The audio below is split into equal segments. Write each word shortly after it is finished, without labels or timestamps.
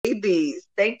babies.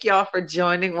 Thank y'all for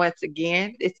joining once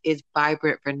again. This is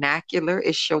Vibrant Vernacular.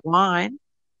 It's Shawan.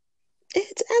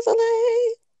 It's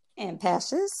Azalea. And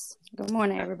Passions. Good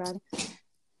morning, everybody.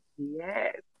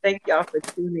 Yes. Thank y'all for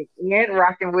tuning in,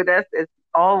 rocking with us as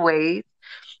always.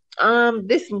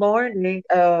 This morning,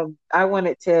 I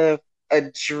wanted to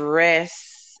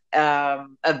address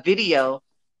a video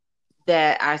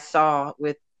that I saw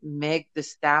with Meg the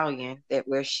Stallion, that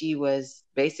where she was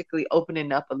basically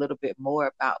opening up a little bit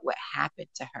more about what happened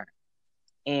to her.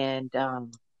 And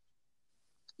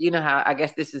you know how I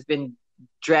guess this has been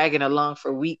dragging along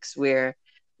for weeks, where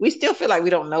we still feel like we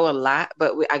don't know a lot,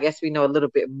 but I guess we know a little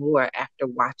bit more after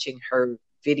watching her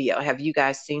video. Have you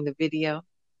guys seen the video?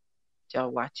 Did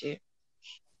y'all watch it?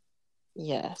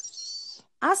 Yes.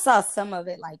 I saw some of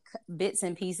it, like bits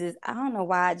and pieces. I don't know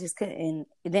why I just couldn't,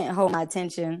 it didn't hold my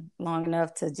attention long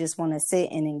enough to just want to sit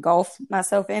and engulf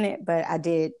myself in it. But I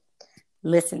did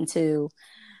listen to,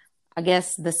 I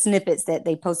guess, the snippets that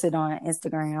they posted on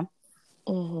Instagram.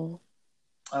 Mm-hmm.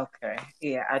 Okay.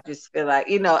 Yeah, I just feel like,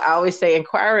 I always say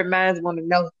inquiring minds want to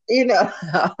know,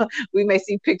 we may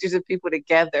see pictures of people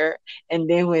together, and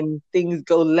then when things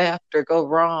go left or go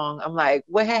wrong, I'm like,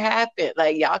 what happened?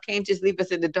 Like, y'all can't just leave us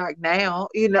in the dark now,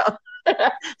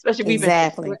 especially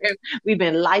Exactly. we've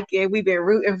been liking, we've been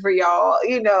rooting for y'all,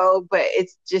 but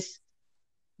it's just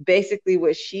basically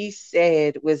what she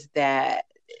said was that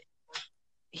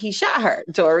he shot her.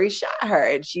 Tory shot her,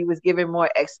 and she was giving more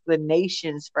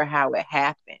explanations for how it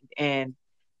happened. And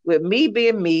with me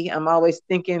being me, I'm always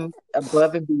thinking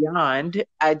above and beyond.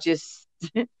 I just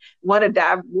want to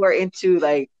dive more into,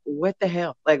 like, what the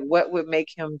hell? Like, what would make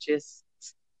him just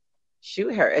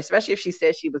shoot her? Especially if she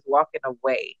said she was walking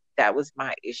away. That was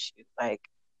my issue. Like,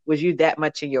 was you that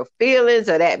much in your feelings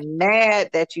or that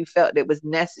mad that you felt it was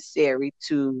necessary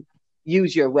to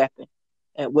use your weapon?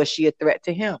 And was she a threat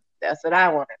to him? That's what I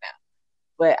want to know.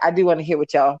 But I do want to hear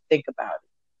what y'all think about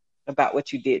it, about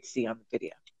what you did see on the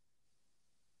video.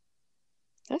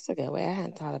 That's a good way. I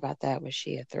hadn't thought about that. Was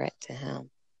she a threat to him?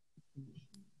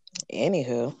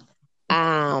 Anywho,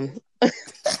 I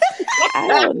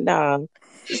don't know.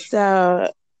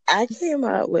 So I came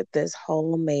up with this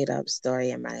whole made-up story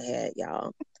in my head,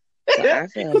 y'all. So I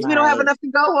feel Because we don't have enough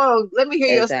to go on. Let me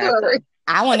hear your story.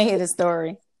 I want to hear the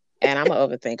story. And I'm an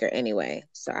overthinker anyway.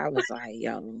 So I was like,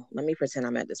 yo, let me pretend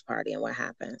I'm at this party and what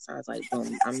happened. So I was like,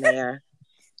 boom, I'm there.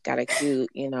 Got a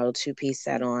cute, two-piece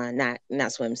set on. Not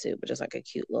swimsuit, but just like a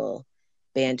cute little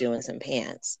bandeau and some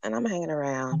pants. And I'm hanging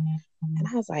around. And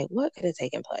I was like, what could have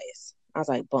taken place? I was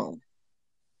like, boom.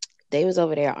 They was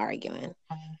over there arguing.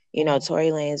 Tory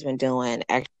Lanez been doing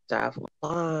extra stuff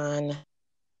on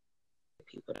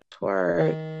people to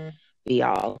twerk, be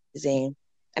all amazing.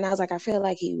 And I was like, I feel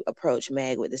like he approached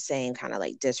Meg with the same kind of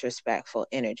like disrespectful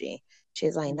energy.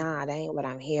 She's like, nah, that ain't what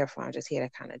I'm here for. I'm just here to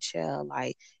kind of chill.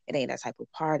 Like, it ain't that type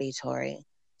of party, Tory.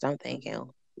 So I'm thinking,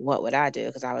 what would I do?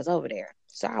 Because I was over there.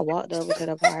 So I walked over to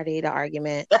the party, the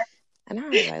argument, and I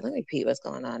was like, let me peep what's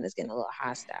going on. It's getting a little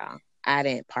hostile. I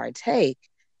didn't partake.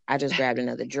 I just grabbed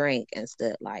another drink and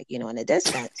stood in the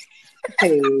distance.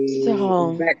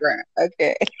 So background.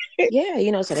 Okay.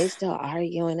 Yeah, so they still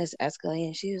arguing, it's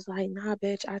escalating. She was like, nah,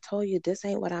 bitch, I told you this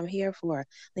ain't what I'm here for.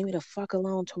 Leave me the fuck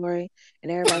alone, Tory.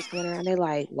 And everybody's coming around. They're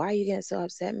like, why are you getting so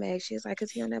upset, Meg? She's like,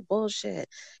 cause he on that bullshit.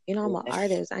 I'm an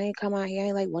artist. I ain't come out here. I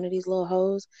ain't like one of these little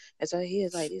hoes. And so he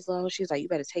is like, these little hoes. She was like, you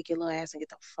better take your little ass and get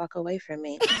the fuck away from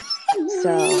me.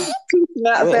 So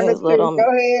with his little,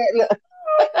 go ahead.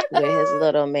 with his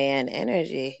little man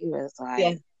energy, he was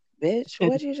like, bitch,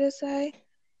 what'd you just say?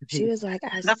 She was like,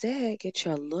 I said, get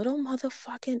your little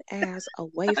motherfucking ass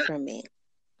away from me.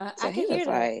 So he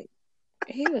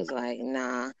was like,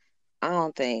 nah, I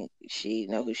don't think she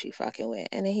know who she fucking with.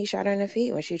 And then he shot her in the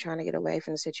feet when she trying to get away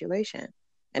from the situation.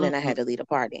 And then I had to leave the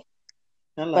party.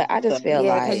 But I just feel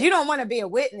like, because you don't want to be a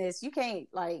witness. You can't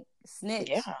like snitch.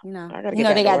 Yeah, I gotta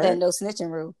get they got that no snitching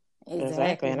rule.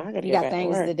 Exactly. And I gotta you got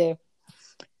things to do.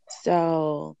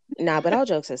 So, but all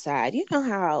jokes aside, you know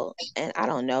how, and I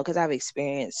don't know, because I've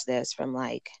experienced this from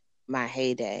like my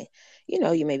heyday.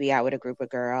 You may be out with a group of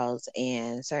girls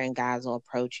and certain guys will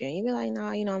approach you and you be like, no,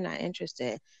 I'm not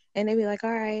interested. And they be like,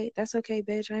 all right, that's okay,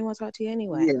 bitch. I ain't want to talk to you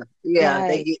anyway. Yeah,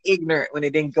 they get ignorant when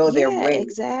it didn't go their way.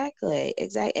 Exactly.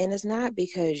 And it's not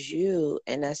because you,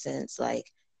 in essence, like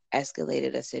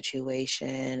escalated a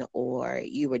situation or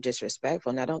you were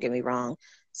disrespectful. Now, don't get me wrong.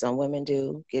 Some women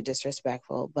do get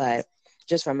disrespectful, but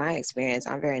just from my experience,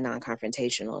 I'm very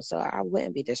non-confrontational. So I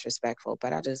wouldn't be disrespectful,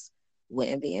 but I just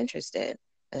wouldn't be interested.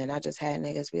 And then I just had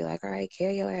niggas be like, all right,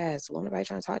 carry your ass. Won't nobody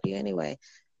trying to talk to you anyway.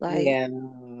 Like,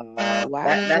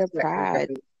 why is your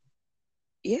pride?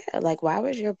 Yeah, like why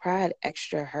was your pride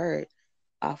extra hurt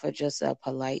off of just a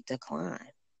polite decline?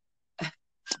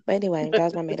 But anyway, that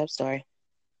was my made up story.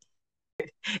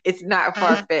 It's not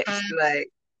far fetched. Like,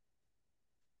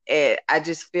 I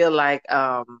just feel like,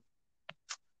 for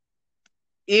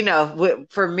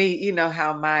me,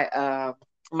 how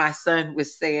my son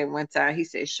was saying one time, he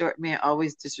said, short men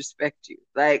always disrespect you.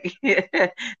 Like,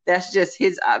 that's just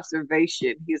his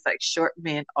observation. He's like, short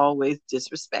men always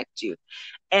disrespect you.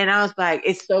 And I was like,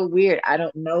 it's so weird. I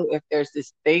don't know if there's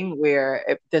this thing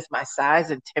where does my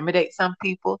size intimidate some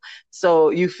people? So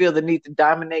you feel the need to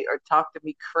dominate or talk to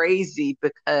me crazy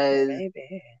because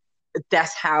Maybe.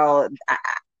 that's how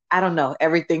I don't know.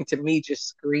 Everything to me just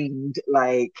screamed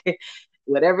like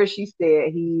whatever she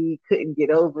said, he couldn't get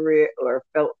over it or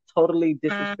felt totally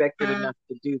disrespected enough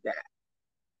to do that.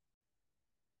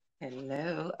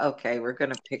 Hello. Okay, we're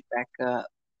gonna pick back up.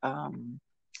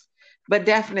 But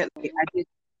definitely,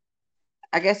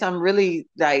 I guess I'm really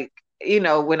like,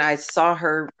 when I saw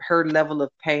her level of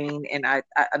pain, and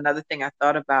another thing I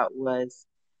thought about was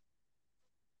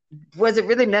it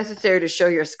really necessary to show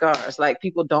your scars? Like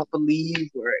people don't believe,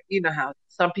 or how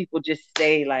some people just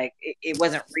say like it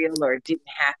wasn't real or it didn't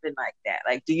happen like that.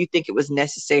 Like, do you think it was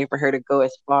necessary for her to go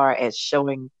as far as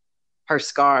showing her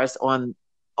scars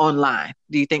online?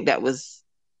 Do you think that was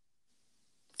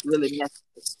really necessary?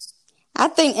 I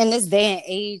think in this day and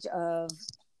age of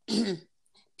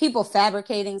people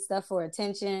fabricating stuff for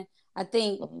attention, I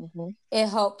think it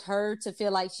helped her to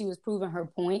feel like she was proving her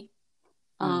point.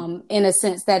 In a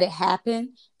sense that it happened,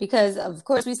 because of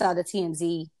course we saw the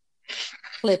TMZ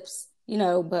clips,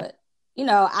 but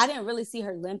I didn't really see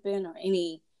her limping or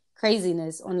any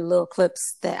craziness on the little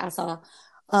clips that I saw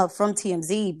from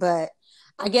TMZ. But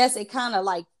I guess it kind of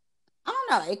like, I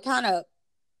don't know, it kind of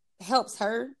helps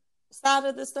her side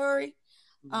of the story.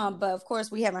 But of course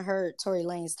we haven't heard Tory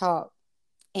Lanez talk,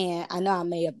 and I know I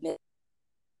may have missed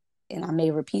and I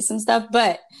may repeat some stuff,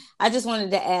 but I just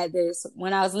wanted to add this.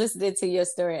 When I was listening to your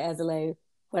story, Azalea,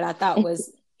 what I thought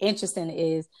was interesting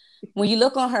is when you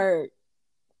look on her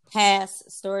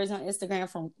past stories on Instagram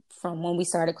from when we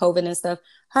started COVID and stuff,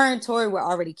 her and Tory were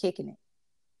already kicking it.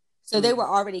 So they were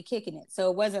already kicking it. So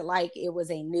it wasn't like it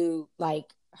was a new, like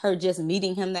her just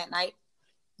meeting him that night.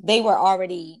 They were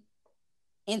already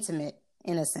intimate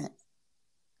in a sense.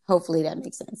 Hopefully that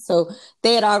makes sense. So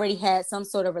they had already had some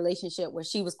sort of relationship where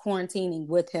she was quarantining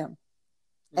with him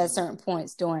at certain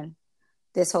points during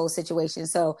this whole situation.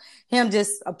 So him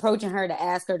just approaching her to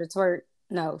ask her to twerk,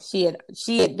 no, she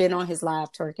had been on his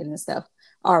live twerking and stuff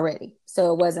already.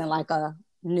 So it wasn't like a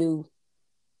new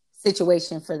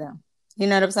situation for them. You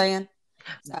know what I'm saying?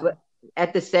 So. But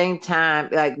at the same time,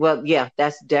 like, well, yeah,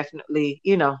 that's definitely,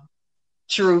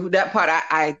 true. That part,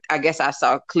 I guess I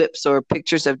saw clips or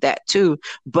pictures of that too.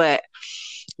 But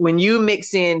when you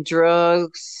mix in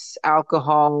drugs,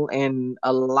 alcohol, and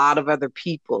a lot of other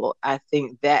people, I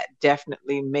think that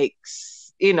definitely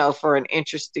makes, for an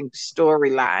interesting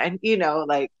storyline,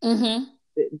 like,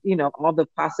 all the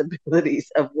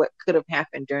possibilities of what could have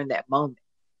happened during that moment.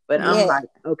 But I'm like,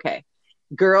 okay,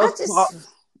 girls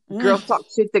talk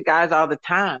shit to guys all the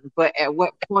time, but at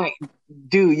what point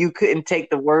you couldn't take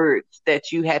the words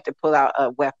that you had to pull out a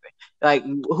weapon? Like,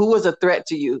 who was a threat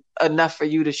to you enough for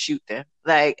you to shoot them?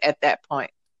 Like, at that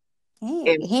point,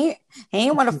 he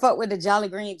ain't want to fuck with the Jolly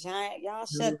Green Giant. Y'all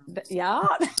y'all.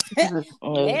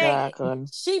 Exactly.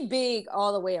 She big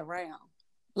all the way around.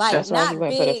 Like, that's why he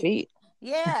went big. For the feet.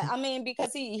 Yeah, I mean,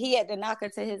 because he had to knock her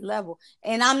to his level.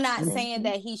 And I'm not saying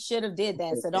that he should have did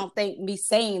that. So don't think me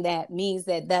saying that means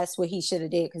that that's what he should have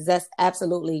did, because that's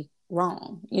absolutely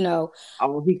wrong. He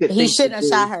shouldn't have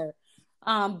shot her.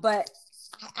 But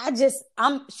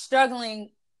I'm struggling.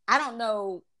 I don't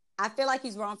know. I feel like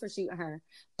he's wrong for shooting her,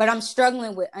 but I'm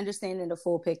struggling with understanding the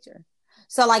full picture.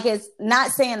 So, like, it's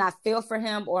not saying I feel for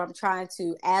him or I'm trying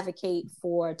to advocate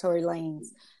for Tory Lanez,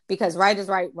 because right is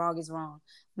right, wrong is wrong.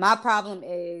 My problem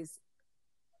is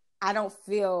I don't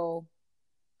feel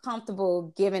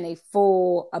comfortable giving a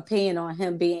full opinion on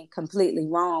him being completely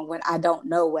wrong when I don't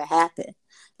know what happened.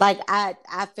 Like, I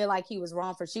feel like he was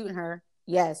wrong for shooting her,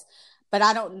 yes, but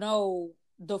I don't know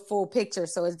the full picture,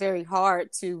 so it's very hard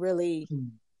to really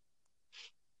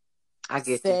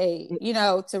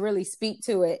to really speak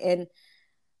to it. And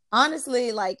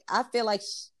honestly, like, I feel like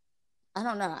I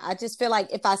don't know. I just feel like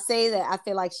if I say that I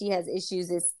feel like she has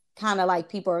issues, it's kind of like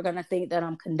people are going to think that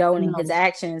I'm condoning his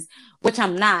actions, which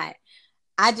I'm not.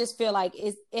 I just feel like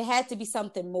it had to be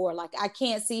something more. Like, I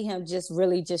can't see him just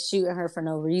really just shooting her for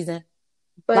no reason.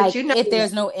 But like, if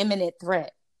there's no imminent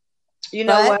threat. You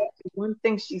know what? One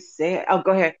thing she said. Oh,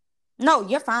 go ahead. No,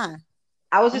 you're fine.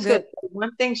 I was I'm just going good. to say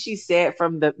one thing she said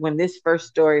from the when this first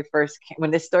story first came,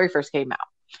 when this story first came out.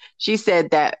 She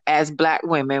said that as Black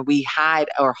women, we hide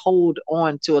or hold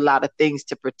on to a lot of things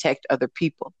to protect other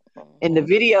people. In the Mhm.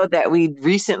 video that we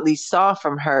recently saw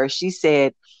from her, she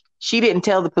said she didn't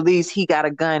tell the police he got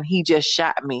a gun, he just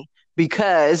shot me,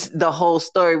 because the whole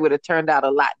story would have turned out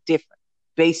a lot different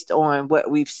based on what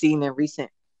we've seen in recent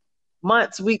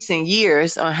months, weeks, and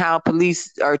years on how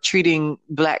police are treating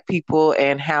Black people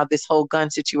and how this whole gun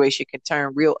situation can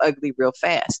turn real ugly real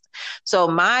fast. So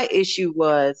my issue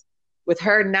was with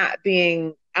her not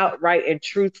being outright and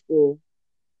truthful,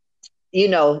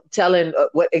 telling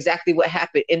what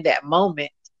happened in that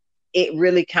moment. It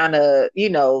really kind of,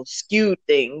 skewed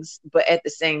things. But at the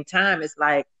same time, it's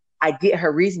like I get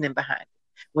her reasoning behind it.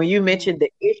 When you mentioned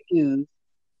the issues,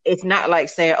 it's not like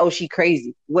saying, "Oh, she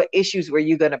crazy." What issues were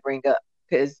you going to bring up?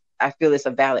 Because I feel it's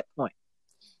a valid point.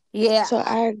 Yeah. So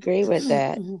I agree with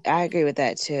that. I agree with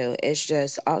that too. It's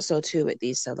just also too with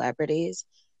these celebrities,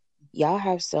 y'all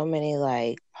have so many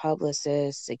like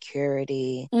publicists,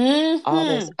 security, all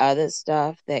this Mm-hmm. other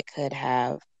stuff that could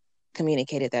have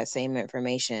communicated that same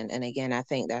information. And again, I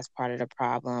think that's part of the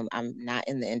problem. I'm not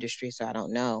in the industry, so I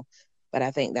don't know, but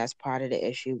I think that's part of the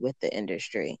issue with the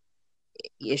industry.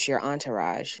 It's your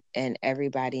entourage and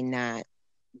everybody not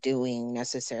doing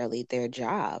necessarily their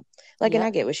job. Like, and I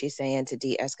Yep. get what she's saying to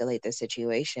de-escalate the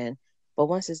situation, but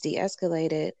once it's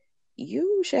de-escalated,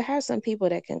 you should have some people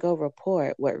that can go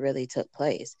report what really took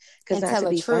place. Because And not tell to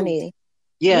the be truth. funny,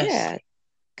 Yes. yeah,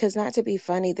 because not to be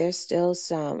funny, there's still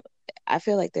some, I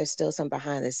feel like there's still some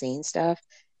behind the scenes stuff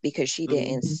because she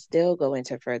didn't Mm-hmm. still go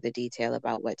into further detail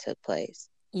about what took place.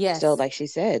 So, Yes. like she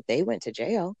said, they went to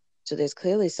jail. So there's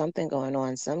clearly something going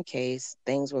on. Some case,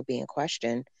 things were being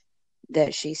questioned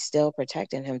that she's still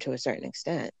protecting him to a certain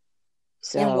extent.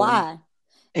 And So, why?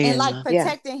 And like Yeah. yeah.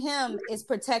 protecting him is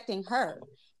protecting her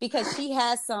because she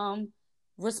has some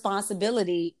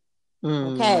responsibility.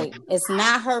 Mm. Okay. It's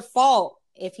not her fault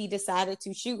if he decided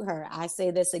to shoot her. I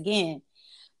say this again.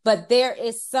 But there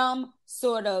is some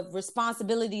sort of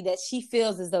responsibility that she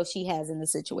feels as though she has in the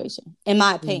situation, in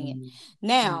my opinion. Mm.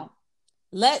 Now,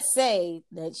 let's say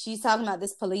that she's talking about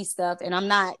this police stuff, and I'm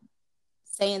not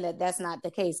saying that that's not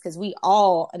the case because we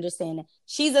all understand that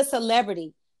she's a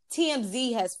celebrity.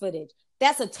 TMZ has footage.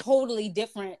 That's a totally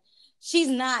different. She's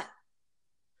not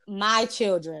my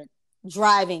children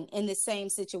driving in the same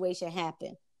situation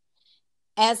happen.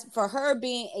 As for her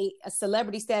being a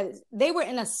celebrity status, they were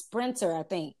in a Sprinter, I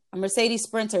think, a Mercedes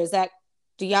Sprinter. Is that?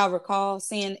 Do y'all recall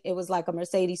seeing it was like a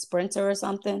Mercedes Sprinter or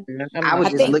something? I'm I not was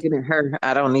I just sure. think looking at her.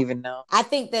 I don't even know. I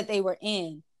think that they were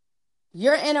in.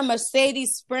 You're in a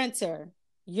Mercedes Sprinter.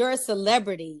 You're a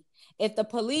celebrity. If the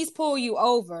police pull you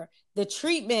over, the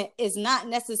treatment is not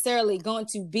necessarily going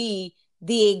to be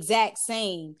the exact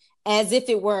same as if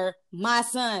it were my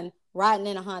son riding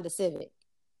in a Honda Civic.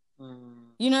 Mm.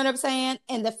 You know what I'm saying?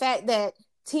 And the fact that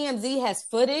TMZ has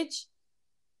footage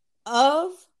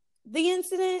of the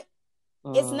incident,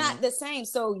 it's Mm. not the same.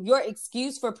 So your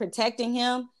excuse for protecting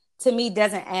him to me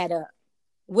doesn't add up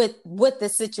with the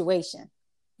situation.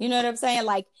 You know what I'm saying?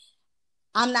 Like,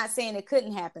 I'm not saying it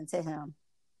couldn't happen to him.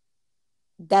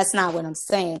 That's not what I'm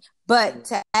saying. But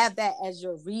to have that as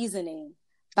your reasoning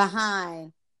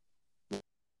behind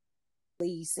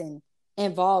police and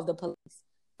involve the police,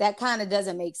 that kind of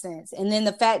doesn't make sense. And then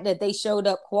the fact that they showed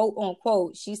up, quote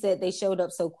unquote, she said they showed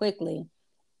up so quickly.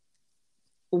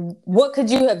 What could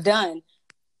you have done?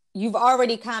 You've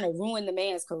already kind of ruined the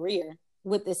man's career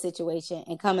with this situation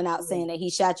and coming out saying that he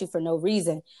shot you for no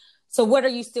reason. So what are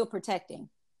you still protecting?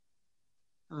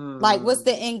 Like, what's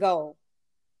the Mm. end goal?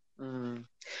 Mm.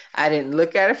 I didn't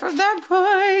look at it from that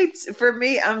point. For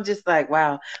me, I'm just like,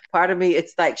 wow. Part of me,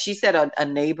 it's like she said a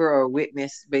neighbor or a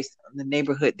witness based on the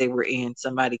neighborhood they were in.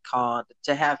 Somebody called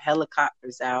to have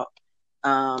helicopters out.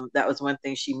 That was one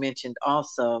thing she mentioned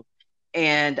also.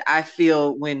 And I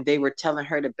feel when they were telling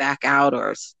her to back out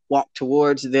or walk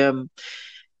towards them,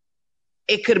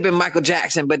 it could have been Michael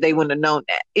Jackson, but they wouldn't have known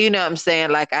that. You know what I'm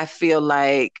saying? Like, I feel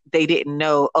like they didn't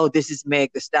know, oh, this is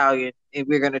Meg the Stallion and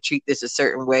we're going to treat this a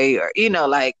certain way. Or,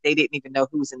 like they didn't even know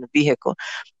who was in the vehicle.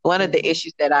 One of the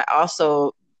issues that I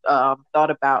also thought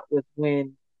about was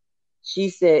when she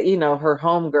said, her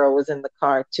homegirl was in the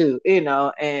car too,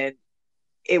 and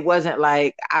it wasn't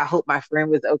like, I hope my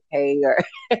friend was okay, or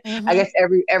I Mm-hmm. guess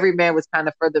every man was kind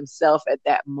of for themselves at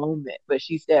that moment. But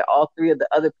she said all three of the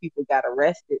other people got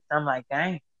arrested. So I'm like,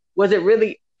 dang, was it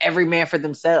really every man for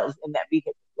themselves in that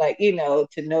vehicle? Like,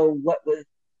 to know what was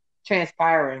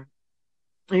transpiring,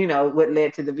 what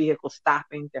led to the vehicle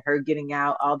stopping, to her getting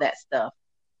out, all that stuff.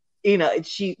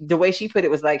 The way she put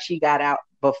it was like she got out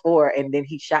before and then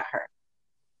he shot her.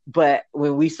 But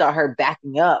when we saw her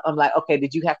backing up, I'm like, okay,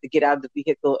 did you have to get out of the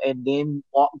vehicle and then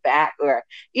walk back? Or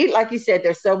like you said,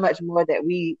 there's so much more that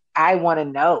I want to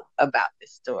know about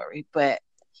this story. But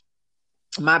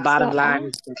my bottom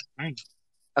line is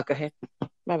okay.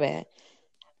 My bad.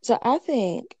 So I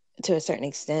think to a certain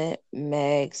extent,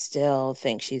 Meg still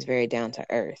thinks she's very down to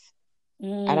earth.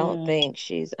 I don't think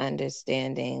she's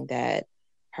understanding that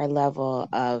her level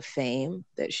of fame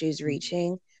that she's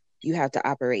reaching, you have to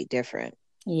operate different.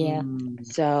 Yeah.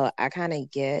 So I kind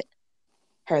of get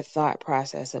her thought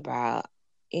process about,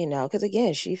 because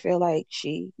again, she feel like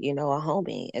she, a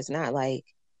homie. It's not like,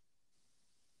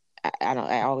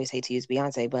 I always hate to use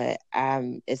Beyonce, but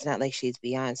it's not like she's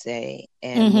Beyonce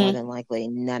and more than likely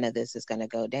none of this is going to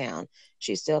go down.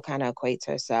 She still kind of equates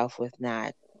herself with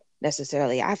not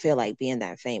necessarily, I feel like, being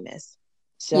that famous.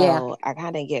 So I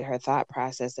kind of get her thought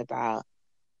process about,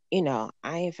 I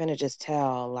ain't finna just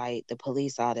tell like the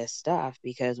police all this stuff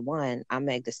because one, I'm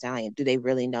Meg Thee Stallion. Do they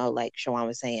really know, like Shawan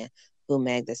was saying, who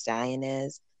Meg Thee Stallion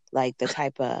is? Like the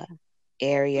type of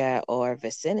area or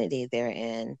vicinity they're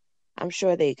in, I'm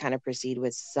sure they kind of proceed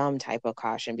with some type of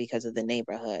caution because of the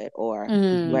neighborhood or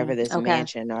wherever this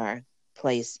mansion or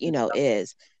place,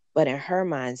 is. But in her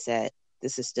mindset,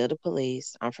 this is still the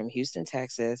police. I'm from Houston,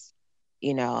 Texas.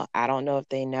 I don't know if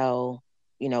they know,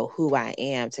 who I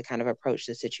am to kind of approach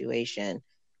the situation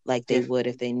like they would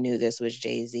if they knew this was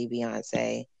Jay-Z,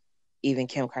 Beyonce, even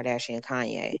Kim Kardashian,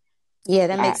 Kanye. Yeah,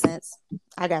 that makes sense.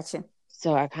 I got you.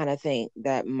 So I kind of think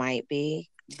that might be,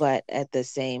 but at the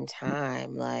same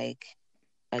time, like,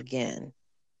 again,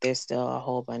 there's still a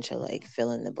whole bunch of like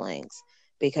fill in the blanks.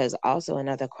 Because also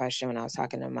another question when I was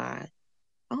talking to I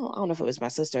don't know if it was my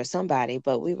sister or somebody,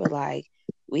 but we were like,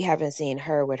 we haven't seen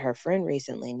her with her friend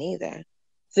recently neither.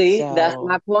 See, that's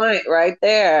my point right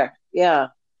there. Yeah.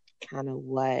 Kind of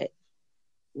what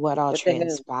all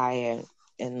transpired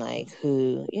and like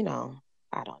who,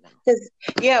 I don't know.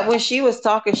 Yeah, when she was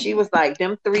talking, she was like,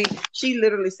 them three, she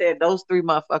literally said those three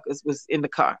motherfuckers was in the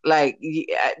car. Like,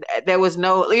 there was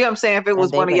no, you know what I'm saying? If it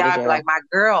was one of y'all, like, my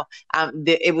girl,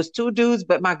 it was two dudes,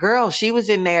 but my girl, she was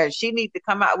in there. She needed to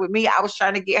come out with me. I was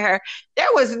trying to get her. There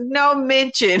was no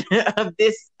mention of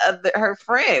her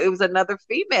friend. It was another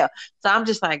female. So I'm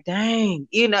just like, dang,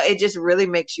 it just really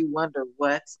makes you wonder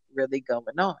what's really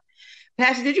going on.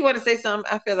 Pastor, did you want to say something?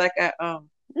 I feel like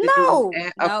No,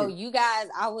 you guys,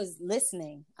 I was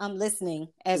listening. I'm listening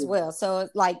as well. So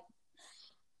like,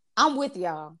 I'm with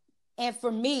y'all. And for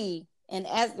me, and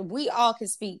as we all can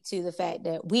speak to the fact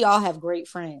that we all have great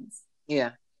friends.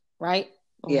 Yeah. Right?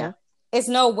 Yeah. It's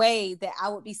no way that I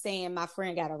would be saying my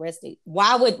friend got arrested.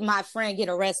 Why would my friend get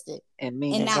arrested? And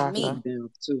me. And not me.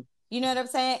 Too. You know what I'm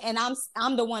saying? And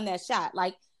I'm the one that shot.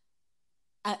 Like,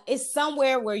 it's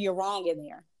somewhere where you're wrong in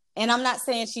there. And I'm not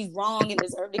saying she's wrong and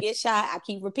deserve to get shot. I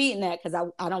keep repeating that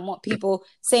because I don't want people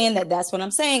saying that that's what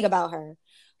I'm saying about her.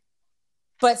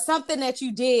 But something that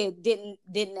you did didn't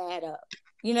add up.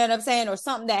 You know what I'm saying? Or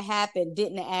something that happened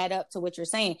didn't add up to what you're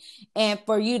saying. And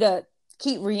for you to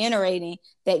keep reiterating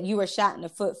that you were shot in the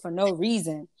foot for no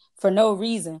reason. And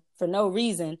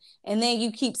then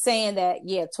you keep saying that,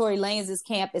 yeah, Tory Lanez's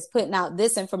camp is putting out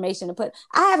this information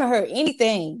I haven't heard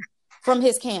anything from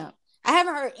his camp. I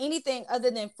haven't heard anything other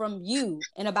than from you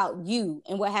and about you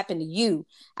and what happened to you.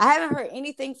 I haven't heard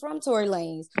anything from Tory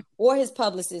Lanez or his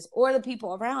publicist or the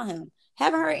people around him.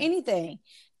 Haven't heard anything.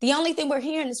 The only thing we're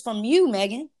hearing is from you,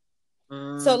 Megan.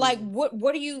 So like,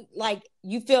 what do you like?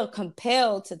 You feel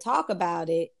compelled to talk about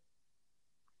it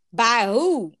by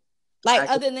who? Like,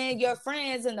 other than your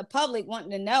friends and the public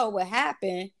wanting to know what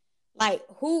happened, like,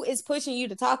 who is pushing you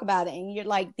to talk about it? And you're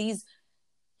like,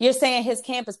 you're saying his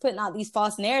camp is putting out these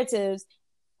false narratives.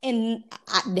 And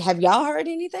have y'all heard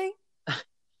anything?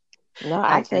 No,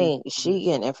 I think she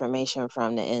getting information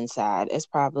from the inside. It's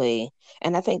probably,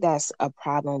 and I think that's a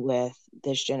problem with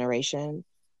this generation.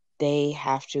 They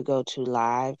have to go to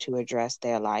live to address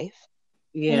their life.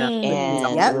 Yeah.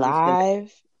 And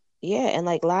live, and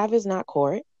like live is not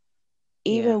court.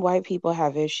 Even white people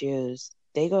have issues.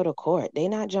 They go to court. They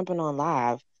not jumping on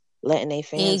live, letting their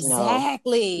fans know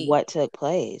what took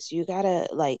place. You gotta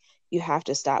you have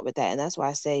to stop with that. And that's why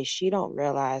I say she don't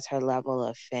realize her level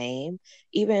of fame.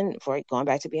 Even for going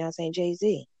back to Beyonce and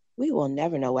Jay-Z, we will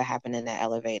never know what happened in that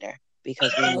elevator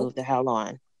because we moved the hell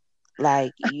on.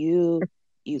 Like you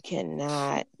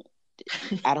cannot,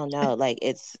 I don't know, like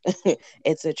it's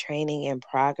a training in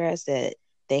progress that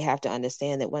they have to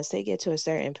understand that once they get to a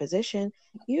certain position,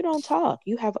 you don't talk.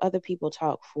 You have other people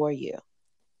talk for you.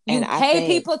 You pay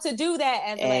people to do that,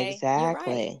 Angela.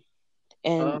 Exactly. Right.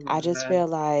 And I just feel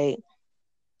like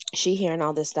she hearing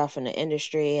all this stuff in the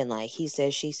industry and like he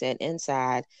said, she said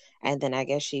inside, and then I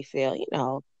guess she feel,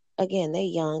 again, they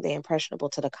young, they impressionable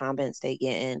to the comments they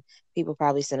getting. People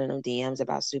probably sending them DMs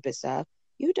about stupid stuff.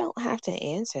 You don't have to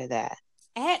answer that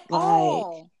at like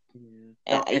all.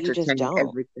 Don't you just entertain don't.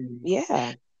 everything.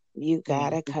 Yeah, you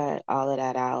gotta Mhm. cut all of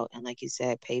that out, and like you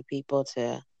said, pay people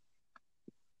to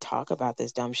talk about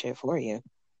this dumb shit for you.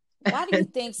 Why do you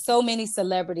think so many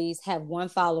celebrities have one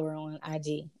follower on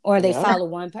IG or they Yep. follow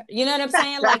one? You know what I'm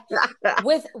saying? Like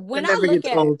It when I never look gets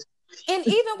at, old. and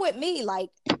even with me, like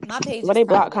my page Well, is they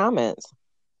block private. comments.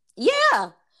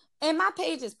 Yeah, and my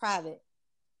page is private.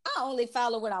 I only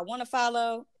follow what I want to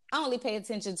follow. I only pay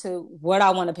attention to what I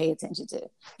want to pay attention to.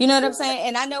 You know what I'm Right. saying?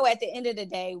 And I know at the end of the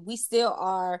day, we still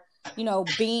are,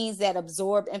 beings that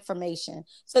absorb information.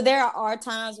 So there are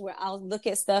times where I'll look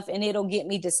at stuff and it'll get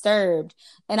me disturbed.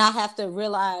 And I have to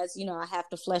realize, I have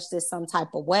to flush this some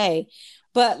type of way.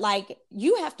 But like,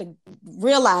 you have to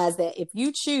realize that if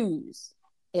you choose,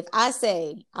 if I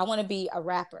say I want to be a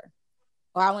rapper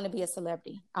or I want to be a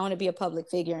celebrity, I want to be a public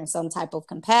figure in some type of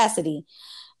capacity,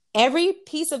 every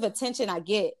piece of attention I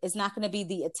get is not going to be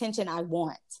the attention I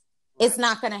want. It's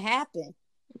not going to happen.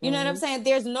 You know what I'm saying?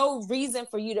 There's no reason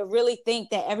for you to really think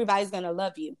that everybody's going to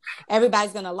love you.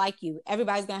 Everybody's going to like you.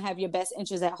 Everybody's going to have your best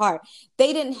interests at heart.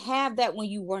 They didn't have that when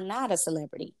you were not a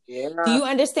celebrity. Yeah. Do you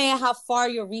understand how far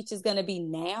your reach is going to be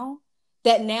now?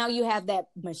 That now you have that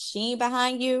machine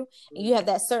behind you and you have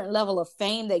that certain level of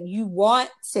fame that you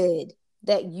wanted,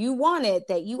 that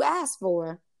you asked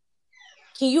for.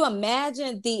 Can you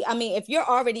imagine if you're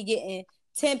already getting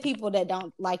 10 people that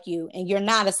don't like you and you're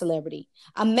not a celebrity,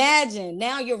 imagine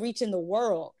now you're reaching the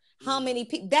world. How many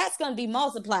people that's going to be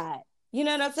multiplied? You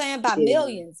know what I'm saying? By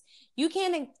millions. You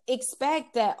can't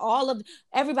expect that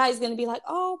everybody's going to be like,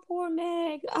 oh, poor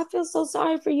Meg. I feel so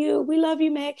sorry for you. We love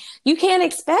you, Meg. You can't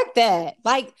expect that.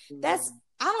 Like I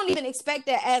don't even expect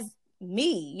that as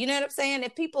me. You know what I'm saying?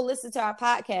 If people listen to our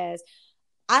podcast,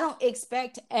 I don't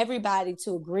expect everybody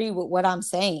to agree with what I'm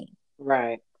saying.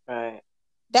 Right.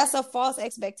 That's a false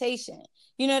expectation.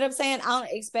 You know what I'm saying? I don't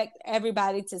expect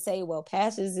everybody to say, well,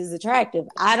 Patches is attractive.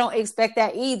 I don't expect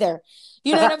that either.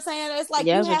 You know what I'm saying? It's like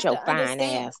you have to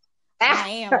understand. I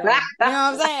am. You know what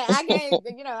I'm saying?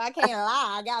 I can't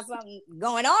lie. I got something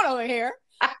going on over here.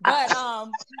 But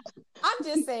I'm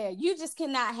just saying, you just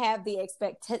cannot have the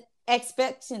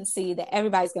expectancy that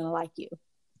everybody's going to like you.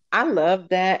 I love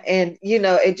that. And,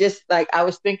 it just like I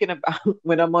was thinking about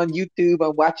when I'm on YouTube,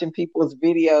 I'm watching people's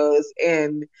videos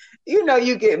and,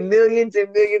 you get millions and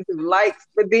millions of likes,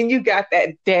 but then you got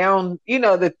that down,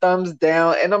 the thumbs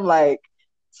down. And I'm like,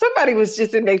 somebody was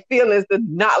just in their feelings to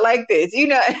not like this,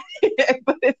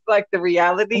 but it's like the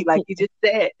reality, like you just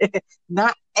said,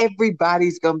 not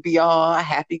everybody's going to be all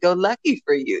happy-go-lucky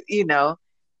for you,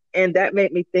 And that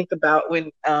made me think about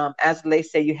when, as they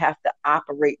say, you have to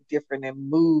operate different and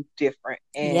move different.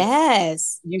 And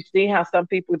yes, you see how some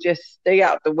people just stay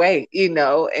out the way,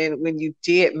 And when you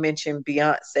did mention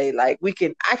Beyonce, like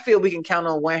I feel we can count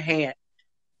on one hand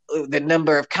the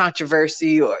number of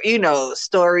controversy or,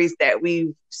 stories that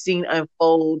we've seen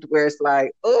unfold where it's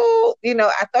like, oh,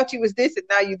 I thought you was this and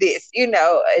now you this,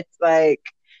 It's like,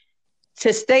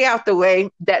 to stay out the way,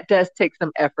 that does take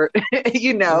some effort,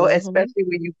 especially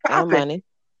when you pop it. Money.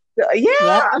 So,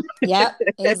 yeah. Yep,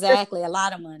 exactly. A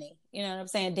lot of money. You know what I'm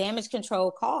saying? Damage control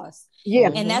costs.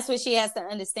 Yeah. And that's what she has to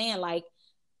understand. Like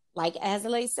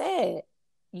Azalea said,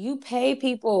 you pay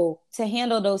people to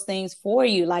handle those things for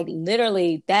you. Like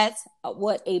literally, that's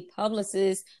what a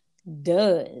publicist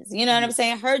does. You know what I'm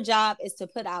saying? Her job is to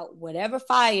put out whatever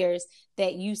fires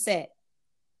that you set.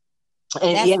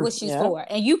 And that's what she's for.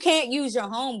 And you can't use your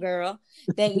homegirl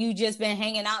that you just been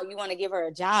hanging out. You want to give her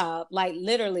a job. Like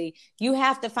literally, you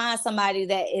have to find somebody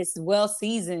that is well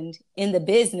seasoned in the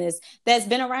business that's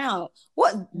been around.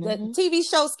 The TV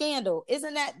show Scandal,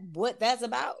 isn't that what that's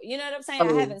about? You know what I'm saying?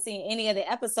 I haven't seen any of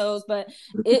the episodes, but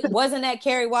it wasn't that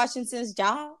Kerry Washington's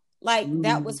job. Like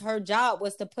that was her job,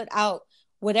 was to put out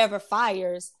whatever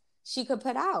fires she could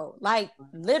put out. Like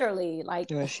literally, like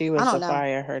well, she was the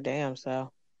fire her damn self.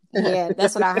 Yeah,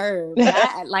 that's what I heard.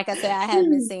 But like I said, I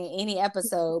haven't seen any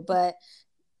episode, but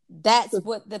that's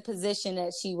what the position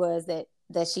that she was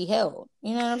that she held.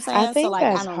 You know what I'm saying? I think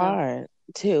that's hard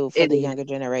too for the younger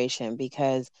generation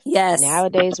because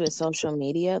nowadays with social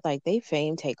media, like they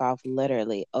fame take off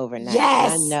literally overnight.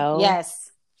 Yes, and I know, yes,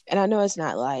 and I know it's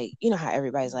not like how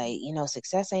everybody's like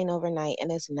success ain't overnight, and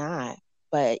it's not.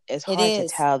 But it's hard to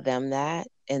tell them that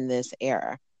in this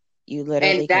era. You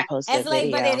literally can post a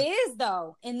video. But it is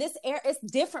though. In this era, it's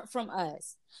different from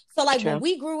us. So like when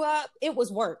we grew up, it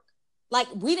was work. Like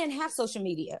we didn't have social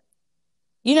media.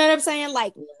 You know what I'm saying?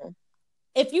 Like, Mm-hmm.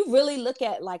 if you really look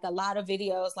at like a lot of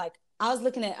videos, like I was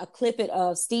looking at a clip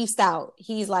of Steve Stout.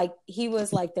 He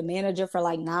was like the manager for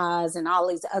like Nas and all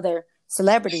these other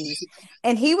celebrities.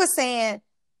 And he was saying,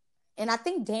 and I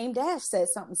think Dame Dash said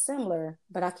something similar,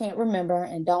 but I can't remember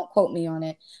and don't quote me on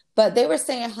it. But they were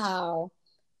saying how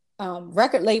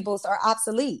record labels are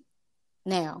obsolete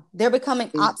now. They're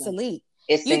becoming obsolete.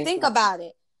 It You seems think like about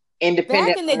it. Back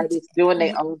independent in the artists doing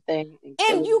their own thing and and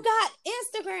killing you got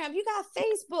Instagram, you got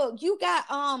Facebook, you got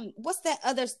what's that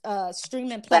other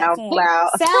streaming platform? SoundCloud.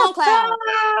 SoundCloud.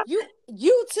 You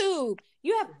YouTube.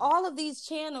 You have all of these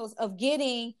channels of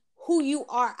getting who you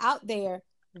are out there.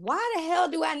 Why the hell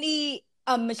do I need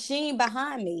a machine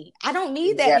behind me? I don't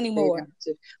need that Yeah, anymore.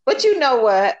 but you know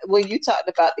what? When you talked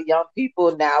about the young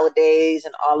people nowadays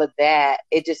and all of that,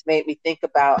 it just made me think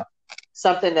about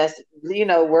something that's,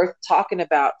 worth talking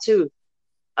about too.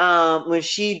 When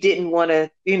she didn't want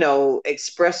to,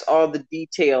 express all the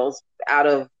details out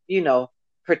of,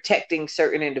 protecting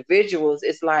certain individuals,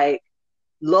 it's like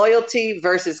loyalty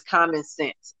versus common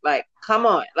sense. Like, come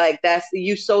on, like that's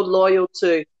you so loyal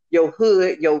to your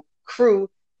hood, your crew,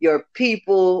 your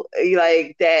people,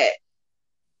 like that.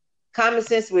 Common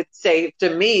sense would say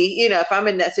to me, if I'm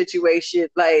in that situation,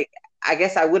 like I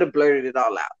guess I would have blurted it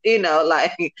all out,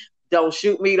 like don't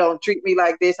shoot me, don't treat me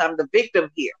like this. I'm the victim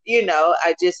here.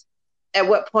 I just, at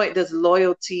what point does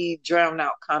loyalty drown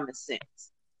out common sense?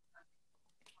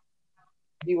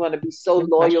 You want to be so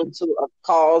loyal to a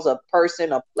cause, a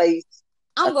person, a place.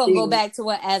 I'm going to go back to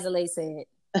what Azalea said.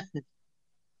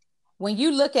 When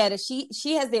you look at it,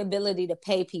 she has the ability to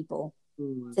pay people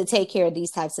to take care of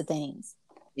these types of things.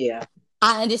 Yeah.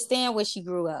 I understand where she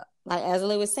grew up. Like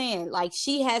Azalea was saying, like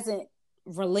she hasn't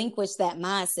relinquished that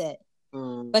mindset.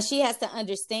 But she has to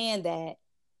understand that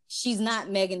she's not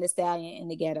Megan Thee Stallion in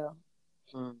the ghetto.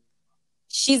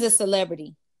 She's a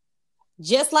celebrity.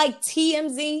 Just like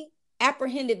TMZ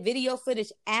apprehended video footage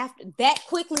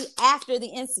quickly after the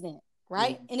incident,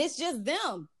 right? And it's just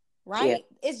them, right?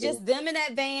 Yeah. It's just them in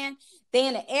that van. They're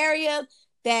in an area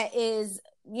that is,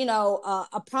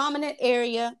 a prominent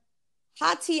area.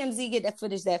 How TMZ get that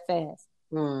footage that fast?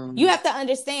 You have to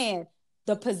understand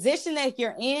the position that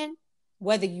you're in,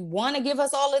 whether you want to give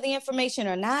us all of the information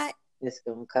or not. It's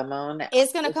going to come on out.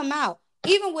 It's going to come out.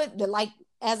 Even with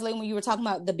Azalea, when you were talking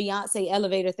about the Beyonce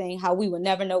elevator thing, how we would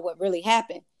never know what really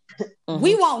happened.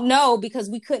 We won't know because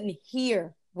we couldn't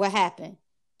hear what happened,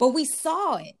 but we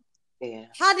saw it. Yeah.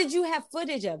 How did you have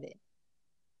footage of it?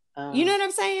 You know what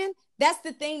I'm saying? That's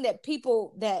the thing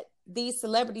that these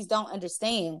celebrities don't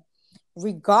understand.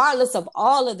 Regardless of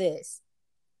all of this,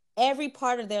 every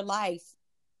part of their life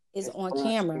is on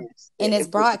camera and it's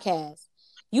broadcast.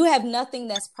 You have nothing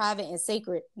that's private and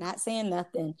sacred. Not saying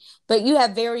nothing, but you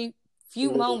have very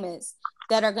few moments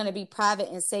that are going to be private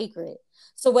and sacred.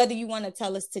 So whether you want to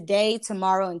tell us today,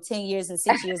 tomorrow, in 10 years, and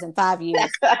 6 years, and 5 years,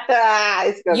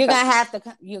 you're gonna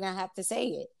have to say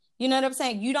it. You know what I'm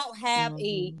saying? You don't have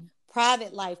a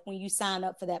private life when you sign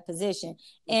up for that position.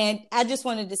 And I just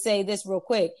wanted to say this real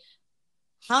quick.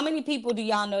 How many people do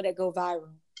y'all know that go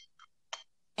viral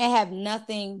and have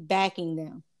nothing backing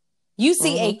them? You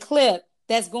see a clip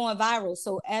that's going viral.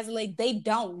 So Azalea, they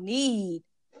don't need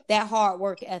that hard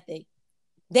work ethic.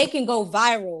 They can go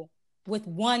viral with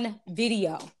one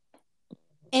video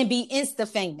and be insta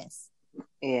famous.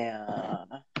 Yeah.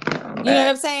 You know what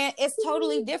I'm saying? It's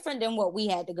totally different than what we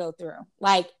had to go through.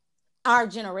 Like our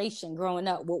generation growing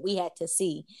up, what we had to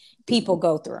see people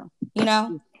go through.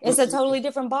 It's a totally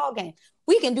different ball game.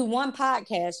 We can do one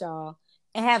podcast, y'all,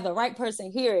 and have the right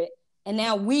person hear it. And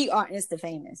now we are insta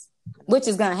famous, which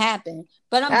is going to happen.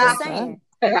 But I'm just saying.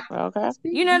 Okay.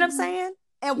 You know what I'm saying?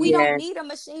 And we don't need a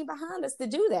machine behind us to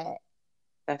do that.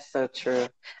 That's so true.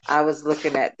 I was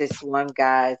looking at this one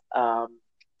guy's,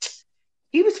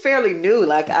 he was fairly new.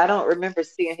 Like, I don't remember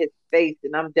seeing his face,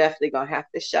 and I'm definitely going to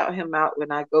have to shout him out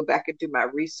when I go back and do my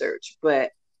research.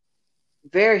 But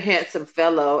very handsome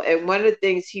fellow. And one of the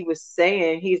things he was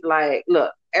saying, he's like,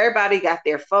 look, everybody got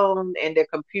their phone and their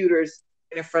computers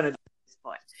in front of this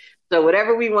point. So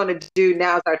whatever we want to do,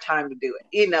 now is our time to do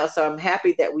it. So I'm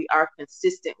happy that we are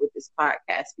consistent with this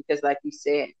podcast because like you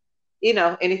said,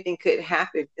 anything could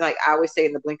happen. Like I always say,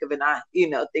 in the blink of an eye,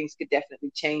 things could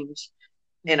definitely change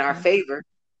in our favor.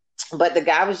 But the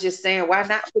guy was just saying, why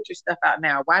not put your stuff out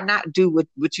now? Why not do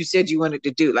what you said you wanted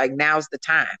to do? Like, now's the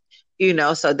time,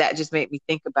 so that just made me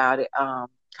think about it.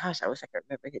 Gosh, I wish I could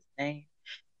remember his name.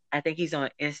 I think he's on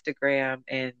Instagram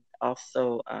and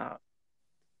also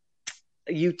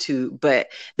YouTube. But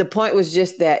the point was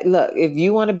just that, look, if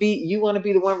you want to be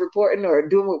the one reporting or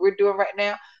doing what we're doing right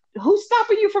now, who's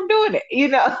stopping you from doing it?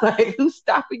 Like who's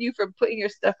stopping you from putting your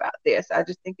stuff out there? So I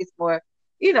just think it's more,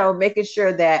 making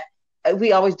sure that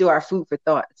we always do our food for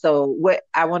thought. So what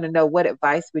I want to know, what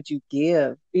advice would you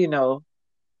give,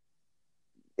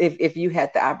 if you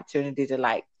had the opportunity to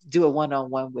like do a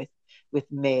one-on-one with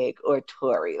Meg or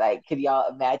Tori, like could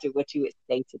y'all imagine what you would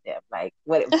say to them? Like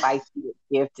what advice you would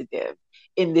give to them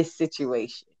in this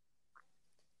situation?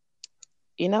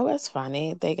 You know what's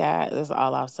funny? They got this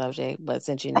all off subject, but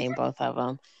since you named both of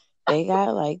them, they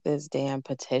got like this damn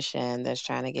petition that's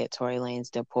trying to get Tory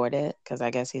Lanez deported because I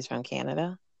guess he's from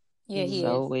Canada. Yeah, he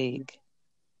So is. weak.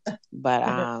 But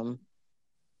I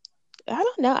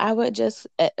don't know. I would just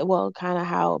kind of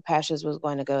how Passions was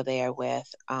going to go there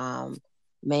with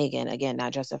Megan, again,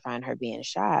 not justifying her being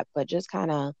shot, but just kind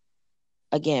of,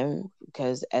 again,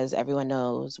 because as everyone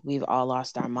knows, we've all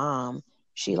lost our mom.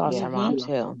 She lost her mom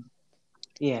too.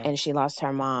 Yeah. And she lost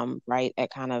her mom right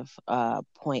at kind of a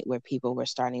point where people were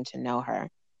starting to know her.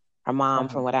 Her mom,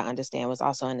 from what I understand, was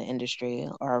also in the industry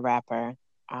or a rapper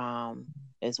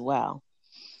as well.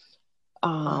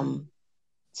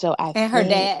 So I think her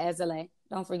dad, Azalea.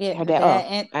 Don't forget her dad.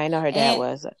 And I know her dad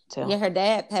was too. Yeah, her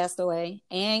dad passed away.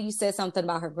 And you said something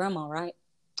about her grandma, right?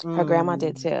 Her grandma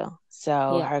did too.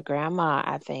 So her grandma,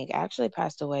 I think, actually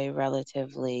passed away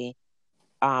relatively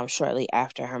shortly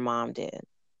after her mom did.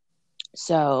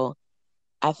 So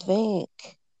I think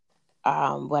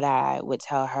what I would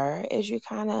tell her is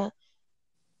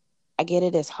I get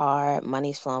it, it's hard,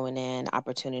 money's flowing in,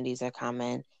 opportunities are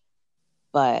coming,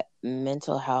 but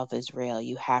mental health is real.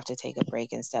 You have to take a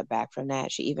break and step back from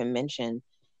that. She even mentioned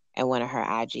in one of her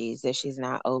IGs that she's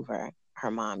not over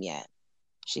her mom yet.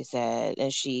 She said,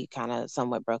 and she kind of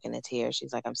somewhat broke into tears.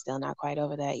 She's like, I'm still not quite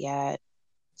over that yet.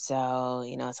 So,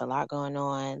 it's a lot going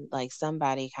on. Like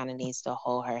somebody kind of needs to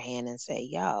hold her hand and say,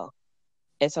 yo,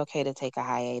 it's okay to take a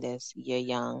hiatus. You're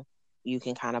young. You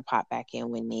can kind of pop back in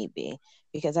when need be,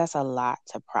 because that's a lot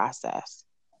to process.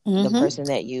 The person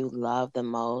that you love the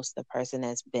most, the person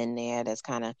that's been there, that's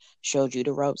kind of showed you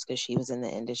the ropes because she was in the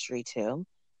industry too.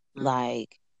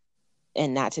 Like,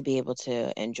 and not to be able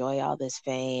to enjoy all this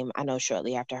fame. I know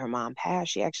shortly after her mom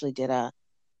passed, she actually did a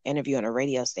interview on a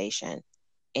radio station,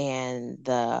 and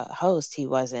the host, he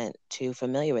wasn't too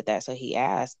familiar with that. So he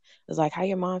asked, was like, how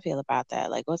your mom feel about that?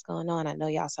 Like, what's going on? I know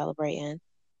y'all celebrating.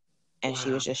 And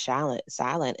she was just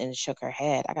silent and shook her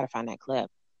head. I got to find that clip.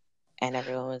 And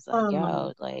everyone was like,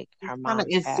 yo, like her mom's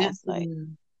passed. Like,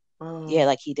 yeah,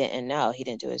 like he didn't know. He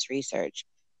didn't do his research.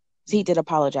 So he did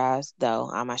apologize,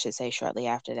 though, I should say shortly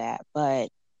after that. But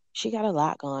she got a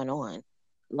lot going on,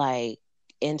 like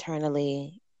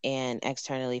internally and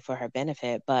externally for her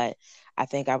benefit. But I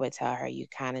think I would tell her you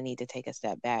kind of need to take a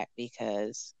step back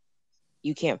because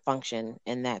you can't function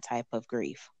in that type of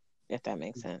grief, if that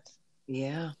makes sense.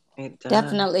 Yeah, it does.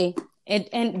 Definitely.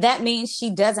 And that means she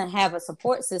doesn't have a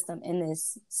support system in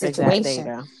this situation.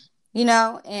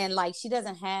 Exactly. And like she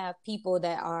doesn't have people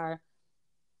that are,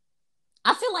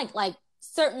 I feel like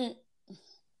certain,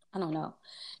 I don't know.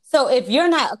 So if you're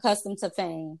not accustomed to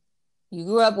fame, you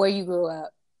grew up where you grew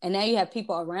up, and now you have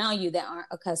people around you that aren't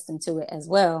accustomed to it as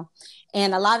well.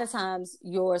 And a lot of times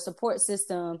your support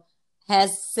system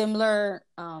has similar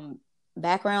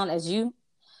background as you.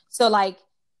 So like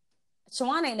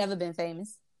Shawan ain't never been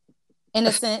famous in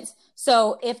a sense.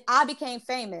 So if I became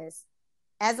famous,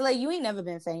 Azalea, you ain't never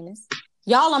been famous.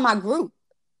 Y'all are my group,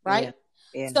 right?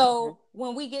 Yeah. Yeah. So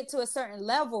when we get to a certain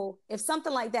level, if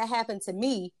something like that happened to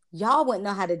me, y'all wouldn't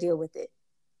know how to deal with it.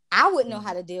 I wouldn't know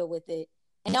how to deal with it.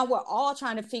 And now we're all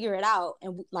trying to figure it out.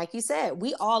 And like you said,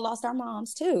 we all lost our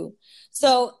moms too.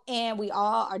 So, and we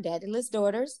all are daddyless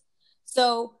daughters.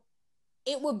 So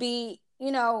it would be,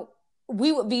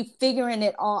 we would be figuring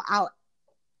it all out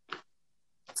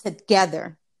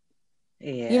together.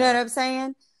 Yeah. You know what I'm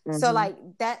saying? Mm-hmm. So like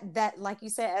that, like you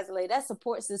said, Azalea, that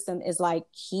support system is like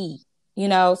key.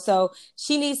 So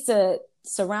she needs to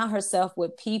surround herself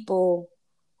with people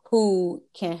who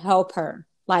can help her.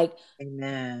 Like,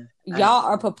 amen. Y'all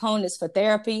are proponents for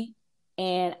therapy,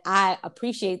 and I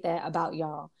appreciate that about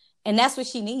y'all. And that's what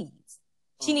she needs.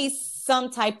 She needs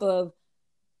some type of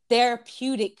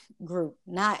therapeutic group,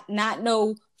 not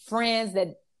no friends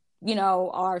that,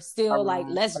 are still like,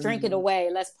 let's drink it away,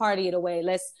 let's party it away,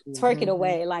 let's twerk it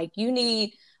away. Like, you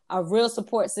need a real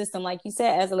support system, like you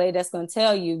said, Azalea, that's going to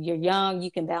tell you you're young,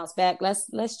 you can bounce back.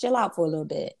 Let's chill out for a little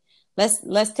bit.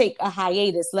 Let's take a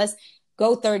hiatus. Let's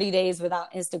go 30 days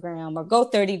without Instagram, or go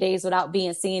 30 days without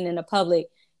being seen in the public.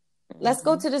 Let's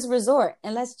go to this resort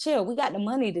and let's chill. We got the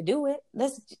money to do it.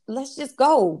 Let's just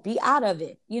go be out of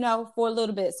it, for a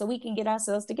little bit so we can get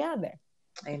ourselves together.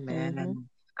 Amen.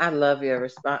 I love your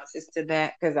responses to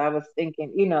that because I was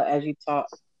thinking, as you talk,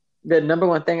 the number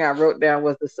one thing I wrote down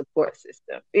was the support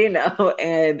system, and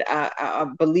I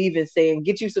believe in saying,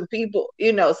 get you some people,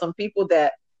 some people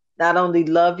that not only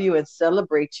love you and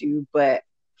celebrate you, but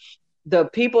the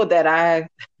people that are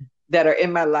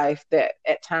in my life that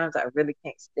at times I really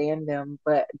can't stand them,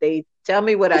 but they tell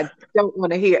me what I don't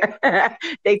want to hear.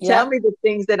 They tell me the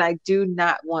things that I do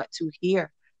not want to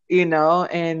hear,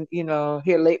 and,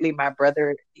 here lately, my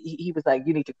brother, he was like,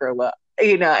 you need to grow up,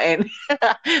 and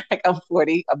like I'm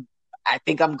 40, I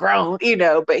think I'm grown,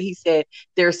 but he said,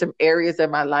 there are some areas of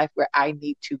my life where I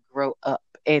need to grow up.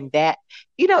 And that,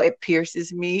 it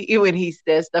pierces me when he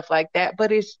says stuff like that,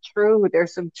 but it's true.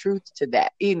 There's some truth to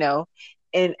that,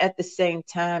 And at the same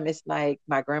time, it's like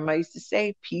my grandma used to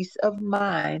say, peace of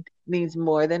mind means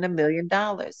more than $1 million.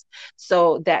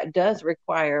 So that does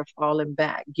require falling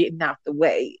back, getting out the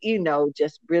way,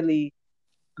 just really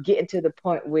getting to the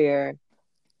point where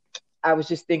I was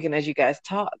just thinking as you guys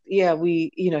talked,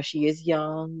 she is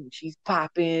young, she's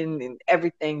popping and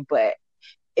everything. But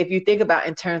if you think about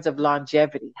in terms of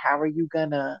longevity, how are you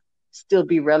going to still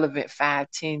be relevant 5,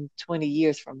 10, 20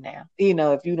 years from now?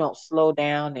 If you don't slow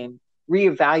down and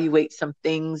reevaluate some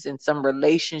things and some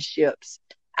relationships,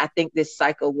 I think this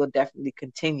cycle will definitely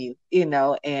continue,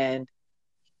 and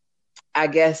I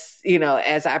guess,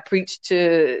 as I preach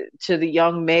to the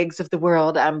young Megs of the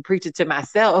world, I'm preaching to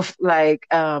myself, like,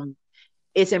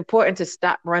 it's important to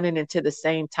stop running into the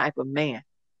same type of man.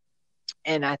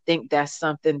 And I think that's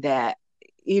something that,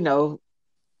 if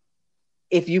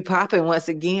you pop in once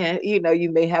again,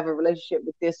 you may have a relationship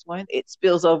with this one. It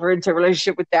spills over into a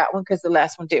relationship with that one because the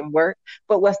last one didn't work.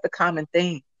 But what's the common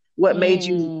thing? What made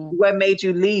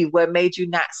you leave? What made you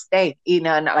not stay?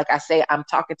 And like I say, I'm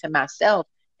talking to myself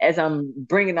as I'm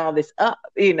bringing all this up,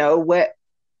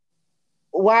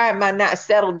 why am I not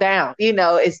settled down?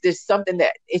 It's just something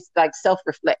that it's like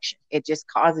self-reflection. It just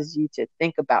causes you to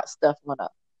think about stuff on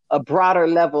a broader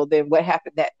level than what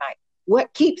happened that night.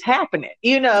 What keeps happening?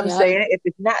 What I'm saying? If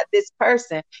it's not this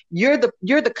person, you're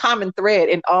the common thread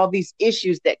in all these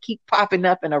issues that keep popping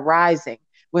up and arising.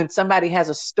 When somebody has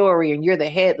a story and you're the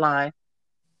headline,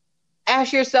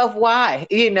 ask yourself why.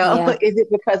 Is it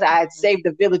because I had saved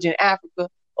the village in Africa?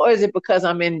 Or is it because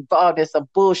I'm involved in some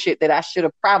bullshit that I should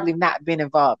have probably not been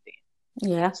involved in?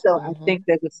 Yeah. So I think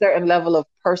there's a certain level of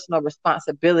personal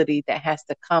responsibility that has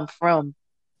to come from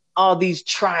all these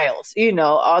trials,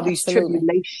 all these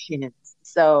tribulations.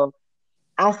 So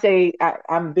I say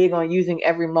I'm big on using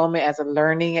every moment as a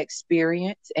learning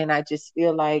experience. And I just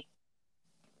feel like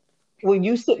when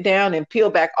you sit down and peel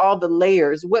back all the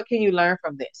layers, what can you learn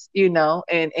from this?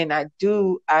 And I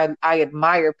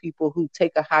admire people who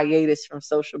take a hiatus from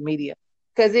social media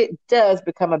because it does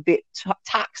become a bit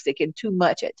toxic and too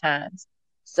much at times.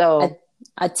 So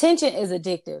attention is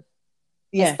addictive,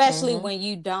 especially when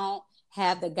you don't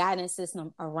have the guidance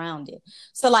system around it.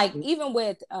 So like even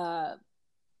with us,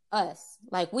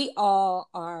 like we all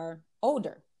are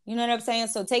older, you know what I'm saying?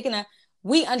 So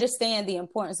we understand the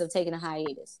importance of taking a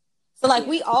hiatus. So like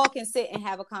we all can sit and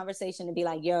have a conversation and be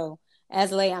like, yo,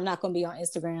 Aslay, I'm not going to be on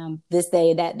Instagram this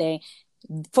day, that day.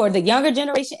 For the younger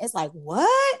generation, it's like,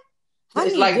 what? How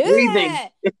do you like do breathing.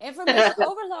 That? Information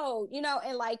overload,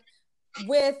 and like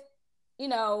with,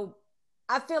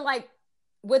 I feel like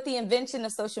with the invention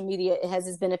of social media, it has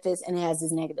its benefits and it has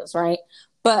its negatives, right?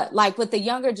 But like with the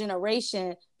younger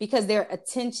generation, because they're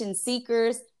attention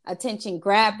seekers, attention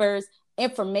grabbers,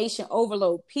 information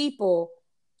overload people,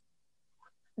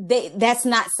 that's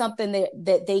not something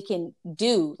that they can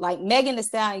do. Like Megan Thee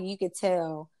Stallion, you could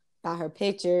tell by her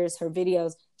pictures, her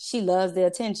videos, she loves the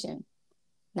attention.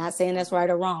 Not saying that's right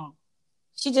or wrong.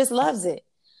 She just loves it.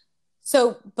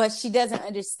 So, but she doesn't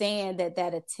understand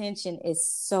that attention is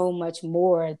so much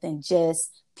more than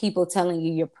just people telling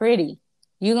you you're pretty.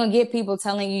 You're going to get people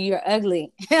telling you you're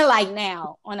ugly, like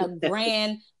now on a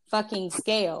grand fucking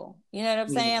scale. You know what I'm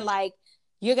saying? Like,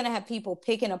 you're going to have people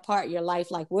picking apart your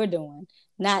life like we're doing.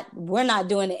 We're not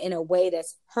doing it in a way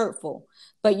that's hurtful,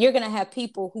 but you're going to have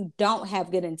people who don't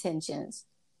have good intentions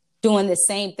doing the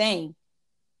same thing.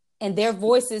 And their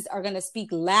voices are going to speak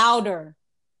louder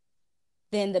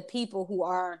than the people who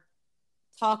are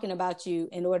talking about you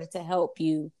in order to help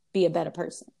you be a better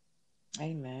person.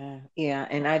 Amen. Yeah.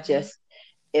 And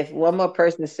if one more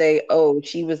person say, oh,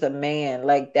 she was a man,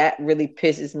 like that really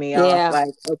pisses me off.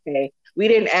 Like, okay, we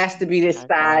didn't ask to be this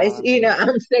size.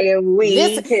 I'm saying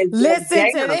listen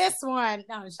to this one.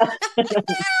 No,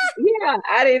 yeah,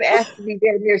 I didn't ask to be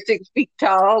damn near 6 feet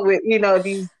tall with,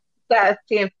 these size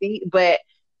 10 feet. But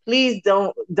please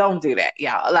don't do that,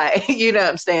 y'all. Like, you know what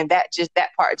I'm saying? That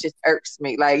part just irks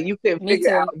me. Like, you couldn't Me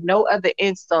figure out too. no other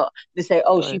insult to say,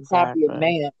 oh, she probably a Exactly.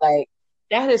 man. Like,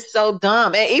 that is so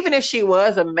dumb. And even if she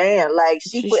was a man, like,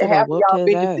 she She put should have half of whooped y'all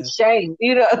his bitches to ass. shame.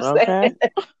 You know what I'm Okay.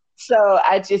 saying? So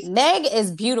I just, Meg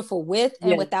is beautiful with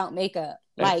and yeah, without makeup.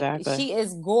 Like Exactly. she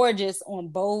is gorgeous on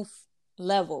both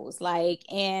levels. Like,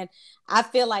 and I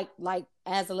feel like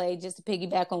Azalea, just to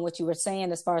piggyback on what you were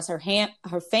saying, as far as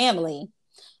her family,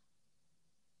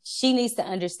 she needs to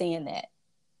understand that,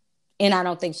 and I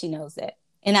don't think she knows that.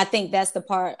 And I think that's the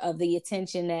part of the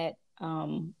attention that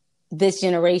this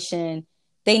generation,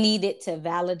 they needed to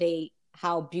validate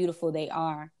how beautiful they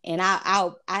are. And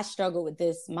I struggled with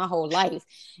this my whole life,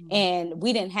 and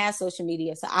we didn't have social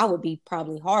media, so I would be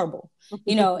probably horrible,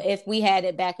 if we had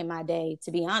it back in my day,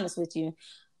 to be honest with you.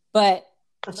 But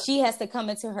she has to come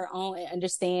into her own and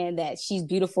understand that she's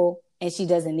beautiful, and she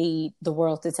doesn't need the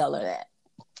world to tell her that.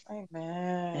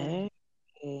 amen.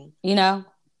 Hey. You know?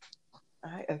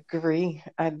 I agree.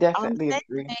 I definitely Same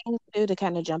agree. thing too, to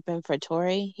kind of jump in for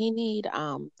Tori. He need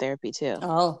therapy too,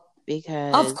 Oh, of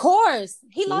because course.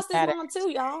 He he lost his had it. mom too,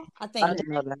 y'all. I I think.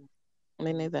 didn't know that.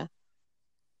 Me neither. I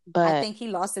But think he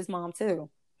lost his mom too.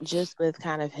 just with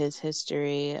kind of his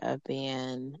history of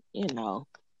being,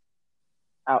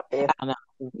 Out there. I don't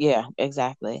know. Yeah,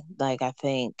 exactly. Like I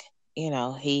think,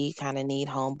 he kind of need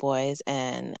homeboys,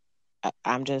 and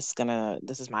I'm just gonna.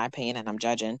 This is my opinion, and I'm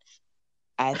judging.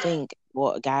 I think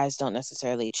guys don't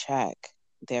necessarily check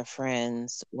their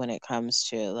friends when it comes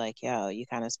to like, yo, you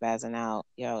kind of spazzing out.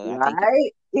 Yo, I think you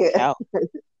Right? need Yeah. help,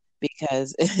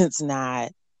 because it's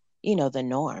not, the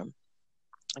norm.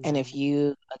 And if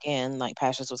you, again, like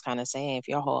Patience was kind of saying, if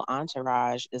your whole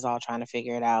entourage is all trying to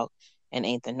figure it out and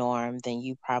ain't the norm, then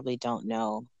you probably don't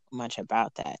know much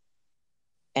about that.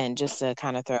 And just to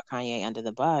kind of throw Kanye under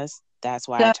the bus, that's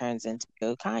why Yeah. it turns into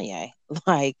Kanye.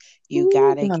 Like, you Ooh,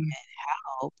 gotta get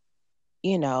help,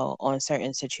 on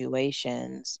certain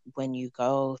situations when you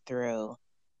go through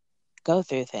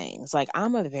things. Like,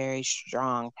 I'm a very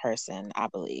strong person, I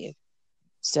believe.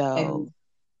 So and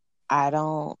I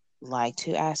don't like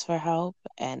to ask for help,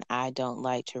 and I don't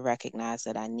like to recognize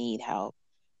that I need help.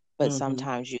 But hmm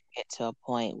sometimes you get to a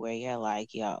point where you're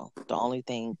like, yo, the only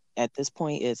thing at this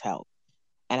point is help.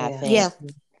 And I yeah. think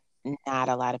Yeah. not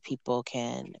a lot of people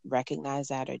can recognize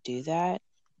that or do that,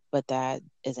 but that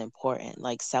is important.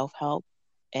 Like self help,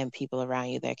 and people around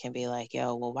you that can be like,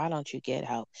 yo, well, why don't you get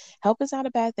help? Help is not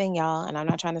a bad thing, y'all. And I'm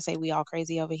not trying to say we all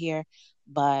crazy over here,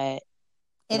 but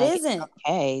It like it's isn't.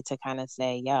 okay to kind of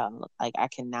say, yo, like I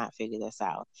cannot figure this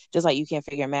out. Just like you can't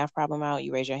figure a math problem out,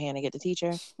 you raise your hand and get the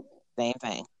teacher. Same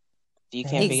thing. If you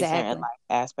can't figure certain Exactly. life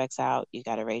aspects out, you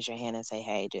got to raise your hand and say,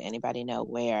 hey, do anybody know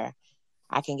where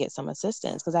I can get some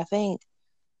assistance? Because I think,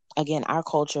 again, our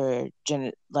culture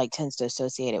like tends to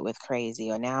associate it with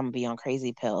crazy, or now I'm gonna be on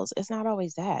crazy pills. It's not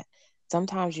always that.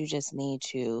 Sometimes you just need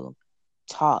to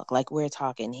talk like we're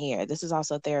talking here. This is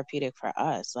also therapeutic for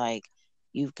us. Like,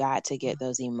 you've got to get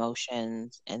those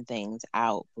emotions and things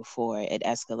out before it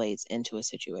escalates into a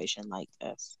situation like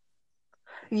this.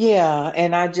 Yeah,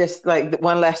 and I just like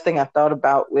one last thing I thought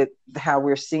about with how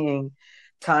we're seeing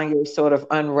Kanye sort of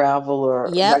unravel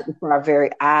or Yep. right before our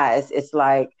very eyes. It's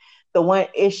like the one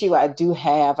issue I do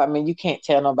have. I mean, you can't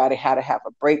tell nobody how to have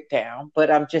a breakdown, but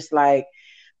I'm just like,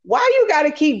 why you got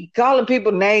to keep calling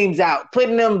people names out,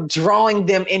 putting them, drawing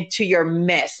them into your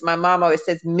mess? My mom always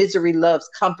says misery loves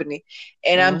company.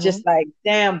 And I'm Mm-hmm. just like,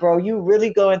 damn, bro, you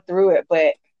really going through it.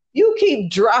 But you keep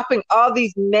dropping all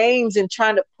these names and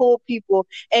trying to pull people.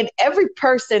 And every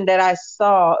person that I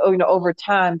saw, over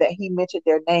time that he mentioned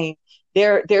their name,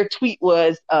 their tweet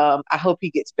was, I hope he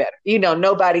gets better.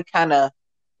 Nobody kind of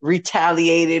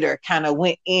retaliated or kind of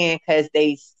went in because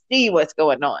they see what's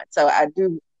going on. So I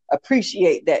do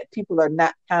appreciate that people are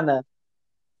not kind of,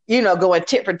 going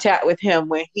tit for tat with him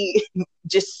when he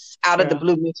just out of the True.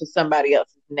 blue mentions somebody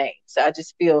else's name. So I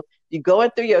just feel you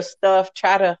going through your stuff,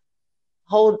 try to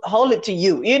hold it to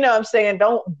you. You know what I'm saying?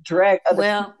 Don't drag other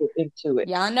Well, people into it.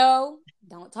 y'all know,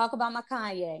 don't talk about my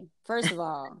Kanye, first of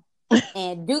all.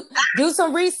 And do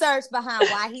some research behind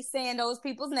why he's saying those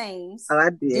people's names. I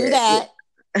Do did. that.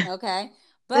 Okay.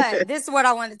 But this is what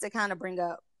I wanted to kind of bring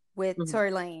up with Mhm.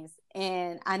 Tory Lanez.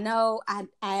 And I know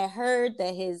I heard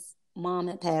that his mom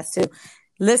had passed too.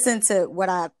 Listen to what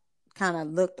I kind of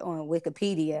looked on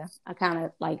Wikipedia. I kind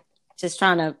of like just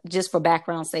for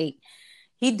background sake.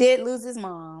 He did lose his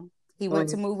mom. He went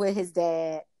to move with his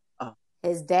dad. Oh.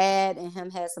 His dad and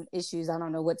him had some issues. I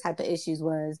don't know what type of issues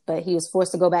was, but he was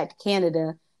forced to go back to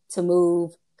Canada to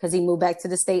move because he moved back to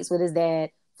the States with his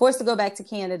dad. Forced to go back to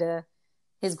Canada.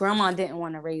 His grandma didn't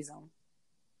want to raise him.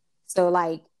 So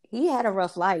like he had a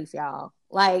rough life, y'all.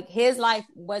 Like his life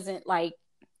wasn't like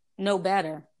no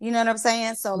better. You know what I'm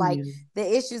saying? So like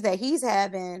the issues that he's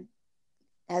having,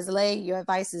 Azalea, your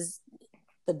advice is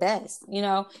the best. You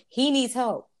know, he needs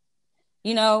help.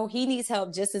 You know, he needs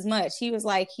help just as much. He was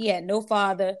like, he had no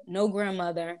father, no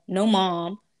grandmother, no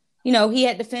mom. You know, he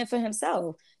had to fend for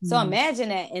himself. So imagine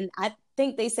that. And I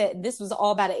think they said this was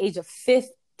all by the age of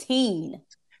 15.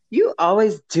 You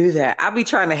always do that. I'll be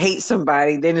trying to hate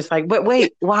somebody. Then it's like, but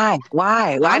wait, why?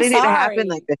 Why did it happen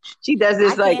like that? She does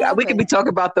this like, we could be talking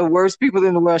about the worst people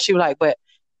in the world. She was like, but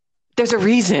there's a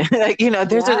reason. Like, you know,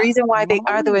 there's a reason why they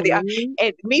are the way they are.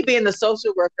 And me being the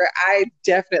social worker, I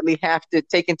definitely have to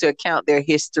take into account their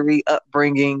history,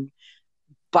 upbringing,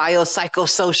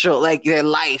 biopsychosocial, like their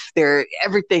life,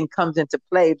 everything comes into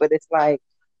play. But it's like,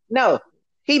 no,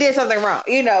 he did something wrong,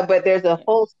 you know, but there's a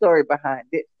whole story behind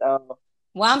it. So,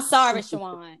 well, I'm sorry,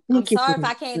 Shawan. I'm sorry if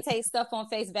I can't take stuff on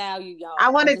face value, y'all. I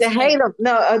wanted to hate him.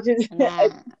 No,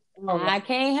 I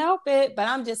can't help it. But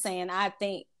I'm just saying, I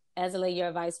think Azalea, your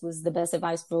advice was the best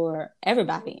advice for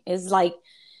everybody. It's like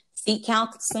seek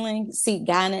counseling, seek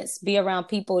guidance, be around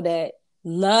people that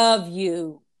love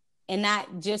you and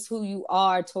not just who you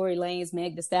are, Tory Lanez,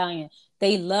 Meg Thee Stallion.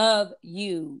 They love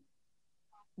you,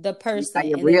 the person,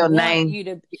 your real name. You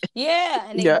to,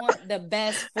 and they want the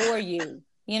best for you.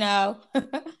 You know,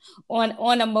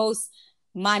 on a most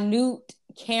minute,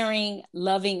 caring,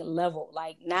 loving level,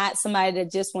 like not somebody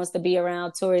that just wants to be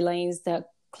around Tory Lanez to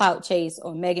clout chase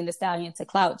or Megan Thee Stallion to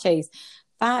clout chase.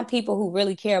 Find people who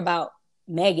really care about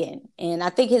Megan, and I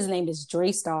think his name is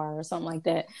Draystar or something like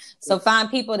that. So find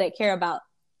people that care about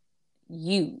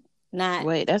you. Not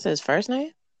wait, that's his first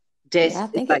name. I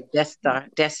think like Death Star.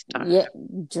 Yeah,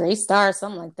 Draystar,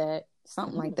 something like that.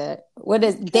 Something like that. What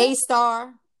is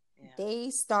Daystar?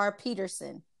 Daystar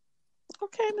Peterson.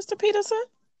 Okay, Mr. Peterson.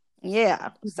 Yeah.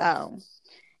 So,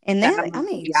 and then I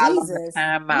mean, Jesus,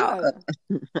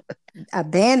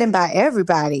 abandoned by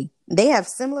everybody. They have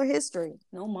similar history.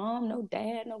 No mom, no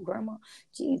dad, no grandma.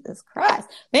 Jesus Christ.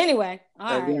 But anyway,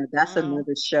 all right. Yeah, that's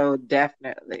another show.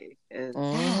 Definitely.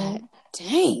 God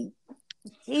dang.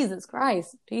 Jesus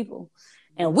Christ, people.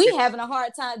 And we having a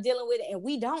hard time dealing with it, and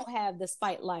we don't have the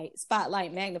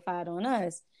spotlight magnified on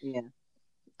us. Yeah.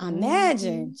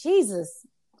 Imagine. Jesus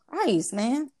Christ,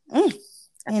 man.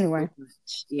 Anyway.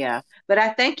 Yeah. But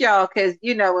I thank y'all because,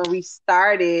 you know, when we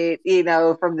started, you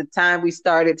know, from the time we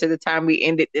started to the time we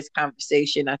ended this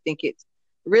conversation, I think it's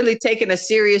really taken a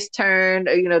serious turn.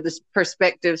 You know, the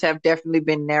perspectives have definitely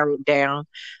been narrowed down.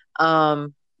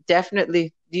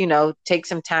 Definitely, you know, take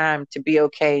some time to be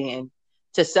okay and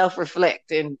to self-reflect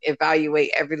and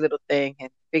evaluate every little thing and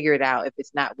figure it out. If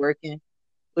it's not working,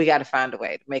 we got to find a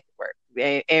way to make it work.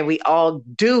 And we all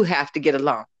do have to get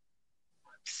along.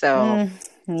 So,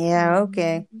 yeah,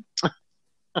 okay.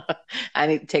 I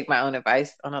need to take my own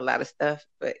advice on a lot of stuff,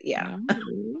 but yeah.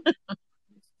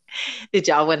 Did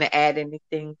y'all want to add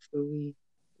anything before we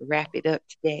wrap it up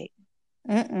today?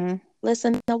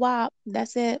 Listen to WAP.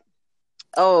 That's it.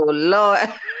 Oh, Lord.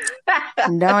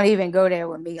 Don't even go there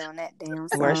with me on that damn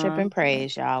song. Worship and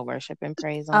praise, y'all. Worship and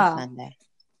praise on Sunday.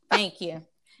 Thank you.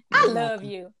 I love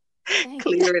you.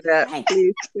 Clear it up.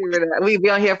 Please clear it up. We'll be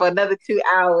on here for another 2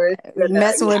 hours.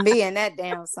 Messing with me in that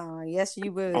damn song. Yes,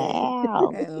 you would.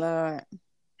 Oh, Lord.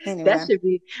 Anyway. That should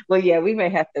be, well, yeah, we may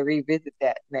have to revisit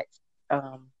that next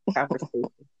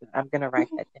conversation. I'm going to write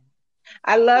that down.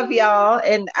 I love y'all,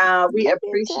 and we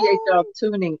appreciate y'all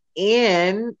tuning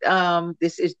in.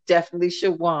 This is definitely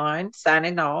Shawan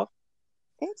signing off.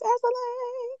 It's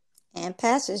Azalea. And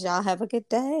Pastors, y'all have a good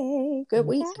day. Good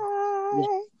week.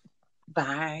 Bye.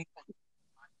 Bye.